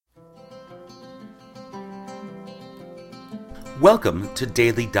Welcome to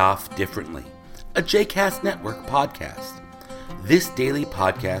Daily Daf Differently, a JCast Network podcast. This daily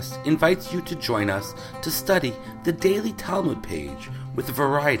podcast invites you to join us to study the daily Talmud page with a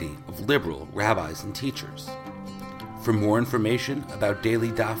variety of liberal rabbis and teachers. For more information about Daily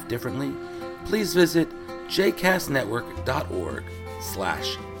Daf Differently, please visit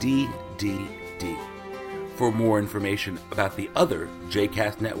jcastnetwork.org/DDD. For more information about the other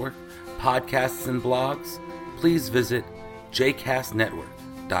JCast Network podcasts and blogs, please visit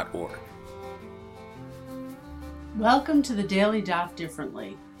jcastnetwork.org. Welcome to the Daily Daf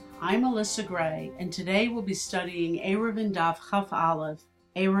Differently. I'm Alyssa Gray, and today we'll be studying Eruvin Daf Chaf Aleph,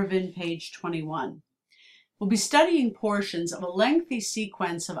 Eruvin page 21. We'll be studying portions of a lengthy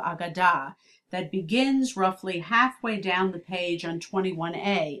sequence of Agadah that begins roughly halfway down the page on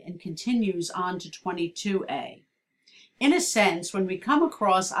 21a and continues on to 22a. In a sense, when we come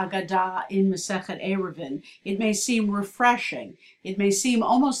across Agadah in Masechet Eruvin, it may seem refreshing. It may seem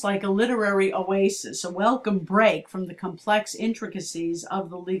almost like a literary oasis, a welcome break from the complex intricacies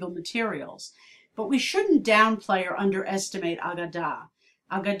of the legal materials. But we shouldn't downplay or underestimate Agadah.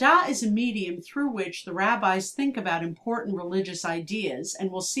 Agadah is a medium through which the rabbis think about important religious ideas,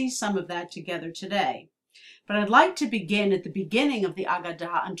 and we'll see some of that together today. But I'd like to begin at the beginning of the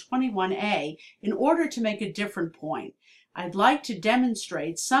Agadah on 21a in order to make a different point. I'd like to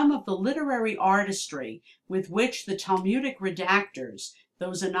demonstrate some of the literary artistry with which the Talmudic redactors,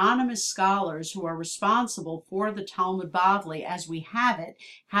 those anonymous scholars who are responsible for the Talmud Bavli as we have it,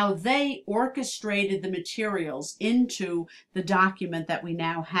 how they orchestrated the materials into the document that we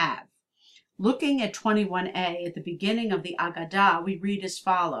now have. Looking at 21a at the beginning of the Agadah, we read as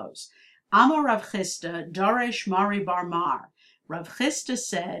follows. Amar Rav Chisda, Doresh Mari Bar Mar. Rav Chisda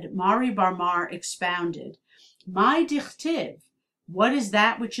said, Mari Bar Mar expounded, My dichtiv, what is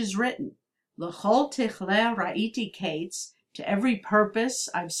that which is written? L'chol tichle ra'iti kates, to every purpose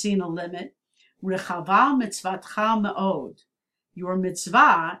I've seen a limit. Rechava mitzvatcha me'od, your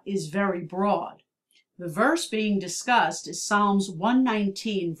mitzvah is very broad. The verse being discussed is Psalms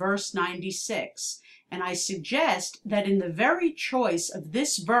 119, verse 96, and I suggest that in the very choice of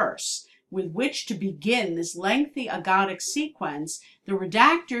this verse, with which to begin this lengthy Agadic sequence, the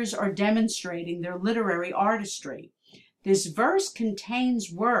redactors are demonstrating their literary artistry. This verse contains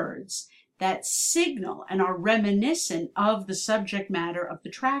words that signal and are reminiscent of the subject matter of the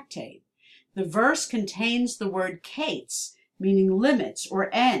tractate. The verse contains the word kates, meaning limits or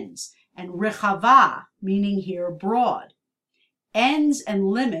ends, and rechava, meaning here broad. Ends and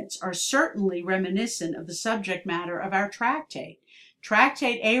limits are certainly reminiscent of the subject matter of our tractate.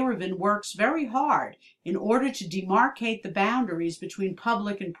 Tractate Eruvin works very hard in order to demarcate the boundaries between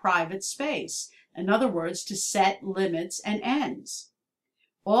public and private space. In other words, to set limits and ends.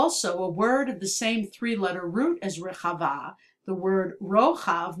 Also, a word of the same three-letter root as rechava, the word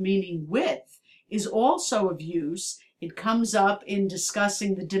rochav, meaning width, is also of use. It comes up in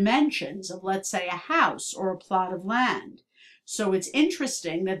discussing the dimensions of, let's say, a house or a plot of land. So it's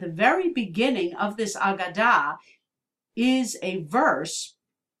interesting that the very beginning of this Agadah is a verse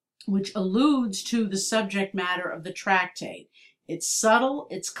which alludes to the subject matter of the tractate. It's subtle,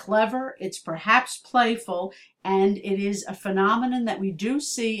 it's clever, it's perhaps playful, and it is a phenomenon that we do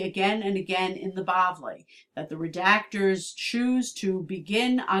see again and again in the Bavli, that the redactors choose to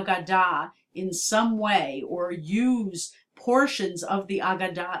begin Agadah in some way or use portions of the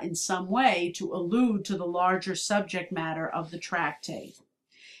Agadah in some way to allude to the larger subject matter of the tractate.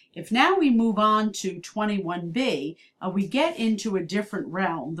 If now we move on to 21b, we get into a different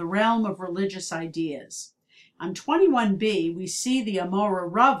realm, the realm of religious ideas. On 21b, we see the Amora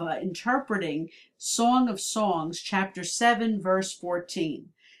Rava interpreting Song of Songs, chapter 7, verse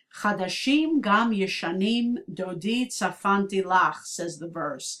 14. Chadashim gam yeshanim dodi tzafanti lach, says the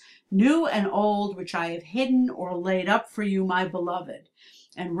verse. New and old, which I have hidden or laid up for you, my beloved.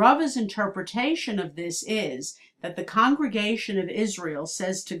 And Rava's interpretation of this is that the congregation of Israel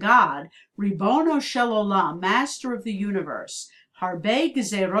says to God, Ribono shel olam, master of the universe, Harbe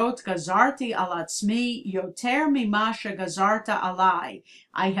gezerot gazarti al atzmi, yoter mimasha gazarta alai.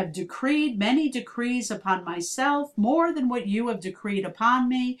 I have decreed many decrees upon myself, more than what you have decreed upon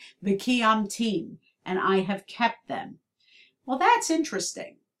me, v'kiyamtim, and I have kept them. Well, that's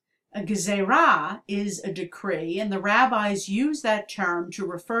interesting. A gezerah is a decree, and the rabbis use that term to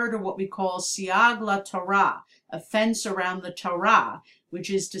refer to what we call siag la Torah, a fence around the Torah, which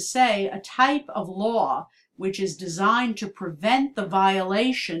is to say a type of law which is designed to prevent the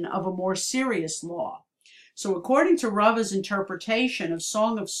violation of a more serious law. So according to Rava's interpretation of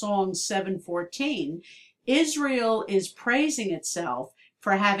Song of Songs 7:14, Israel is praising itself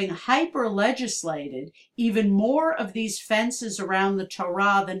for having hyper-legislated even more of these fences around the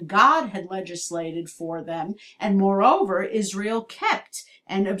Torah than God had legislated for them, and moreover, Israel kept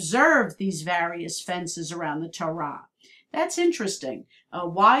and observed these various fences around the Torah. That's interesting.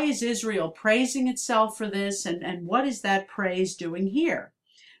 Why is Israel praising itself for this, and what is that praise doing here?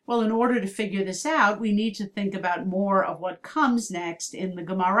 Well, in order to figure this out, we need to think about more of what comes next in the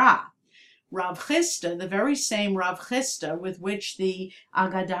Gemara. Rav Chisda, the very same Rav Chisda with which the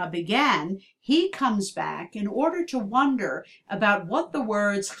Agadah began, he comes back in order to wonder about what the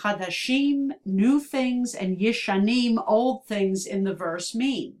words Chadashim, new things, and Yishanim, old things, in the verse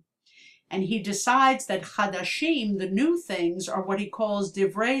mean. And he decides that Chadashim, the new things, are what he calls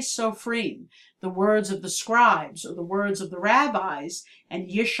Divrei Sofrim, the words of the scribes or the words of the rabbis, and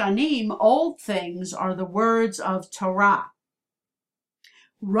Yishanim, old things, are the words of Torah.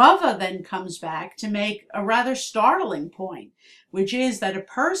 Rava then comes back to make a rather startling point, which is that a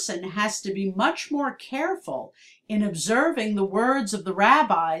person has to be much more careful in observing the words of the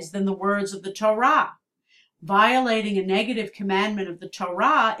rabbis than the words of the Torah. Violating a negative commandment of the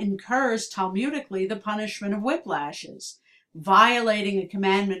Torah incurs Talmudically the punishment of whiplashes. Violating a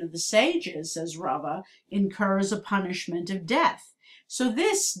commandment of the sages, says Rava, incurs a punishment of death. So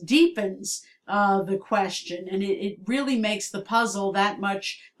this deepens the question, and it really makes the puzzle that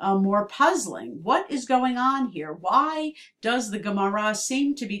much more puzzling. What is going on here? Why does the Gemara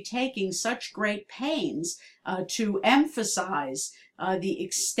seem to be taking such great pains to emphasize the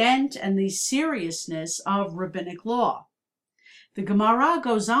extent and the seriousness of rabbinic law? The Gemara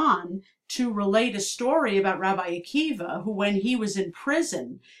goes on to relate a story about Rabbi Akiva, who, when he was in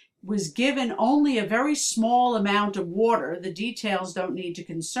prison, was given only a very small amount of water. The details don't need to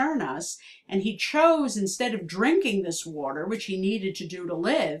concern us. And he chose, instead of drinking this water, which he needed to do to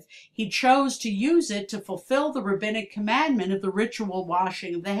live, he chose to use it to fulfill the rabbinic commandment of the ritual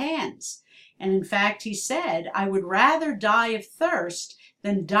washing of the hands. And in fact, he said, I would rather die of thirst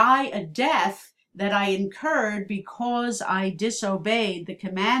than die a death that I incurred because I disobeyed the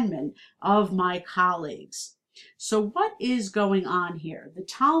commandment of my colleagues. So what is going on here? The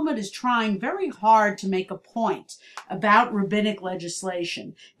Talmud is trying very hard to make a point about rabbinic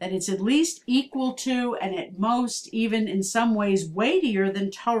legislation, that it's at least equal to, and at most even in some ways weightier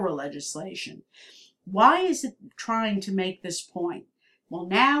than Torah legislation. Why is it trying to make this point? Well,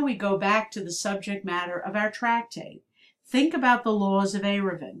 now we go back to the subject matter of our tractate. Think about the laws of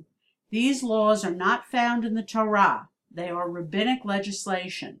Eruvin. These laws are not found in the Torah. They are rabbinic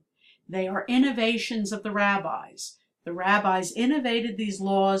legislation. They are innovations of the rabbis. The rabbis innovated these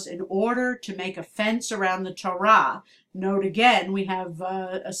laws in order to make a fence around the Torah. Note again, we have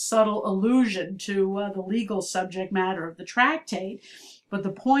a subtle allusion to the legal subject matter of the tractate, but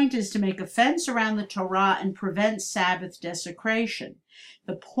the point is to make a fence around the Torah and prevent Sabbath desecration.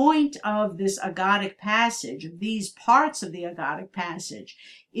 The point of this Agadic passage, of these parts of the Agadic passage,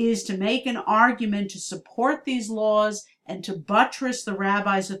 is to make an argument to support these laws and to buttress the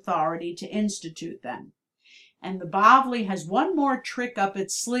rabbi's authority to institute them. And the Bavli has one more trick up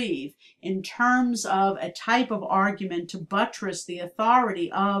its sleeve in terms of a type of argument to buttress the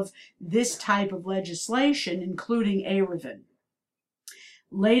authority of this type of legislation, including Eruvin.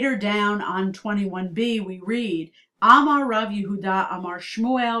 Later down on 21b, we read, Amar Rav Yehuda, Amar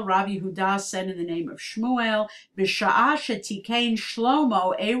Shmuel, Rav Yehuda said in the name of Shmuel, B'sha'ah shetikein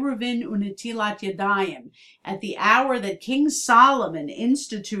Shlomo Eruvin unetilat yadayim. At the hour that King Solomon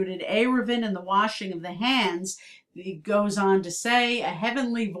instituted Eruvin and the washing of the hands, he goes on to say, a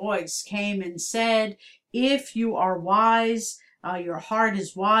heavenly voice came and said, if you are wise, your heart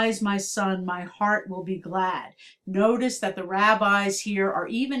is wise, my son, my heart will be glad. Notice that the rabbis here are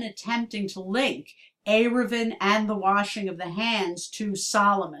even attempting to link Eruvin and the washing of the hands to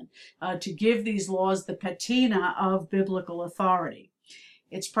Solomon, to give these laws the patina of biblical authority.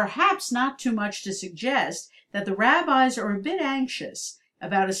 It's perhaps not too much to suggest that the rabbis are a bit anxious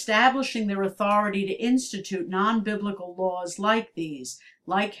about establishing their authority to institute non-biblical laws like these,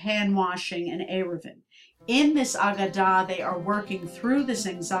 like hand washing and Eruvin. In this Agadah, they are working through this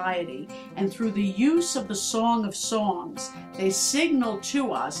anxiety, and through the use of the Song of Songs, they signal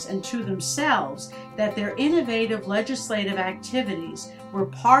to us and to themselves that their innovative legislative activities were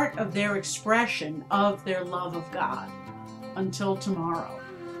part of their expression of their love of God. Until tomorrow.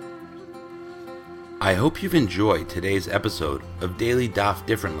 I hope you've enjoyed today's episode of Daily Daf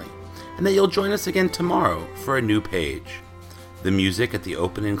Differently, and that you'll join us again tomorrow for a new page. The music at the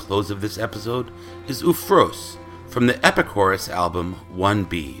open and close of this episode is Ufros from the Epichorus album One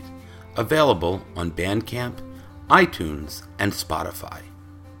Bead, available on Bandcamp, iTunes, and Spotify.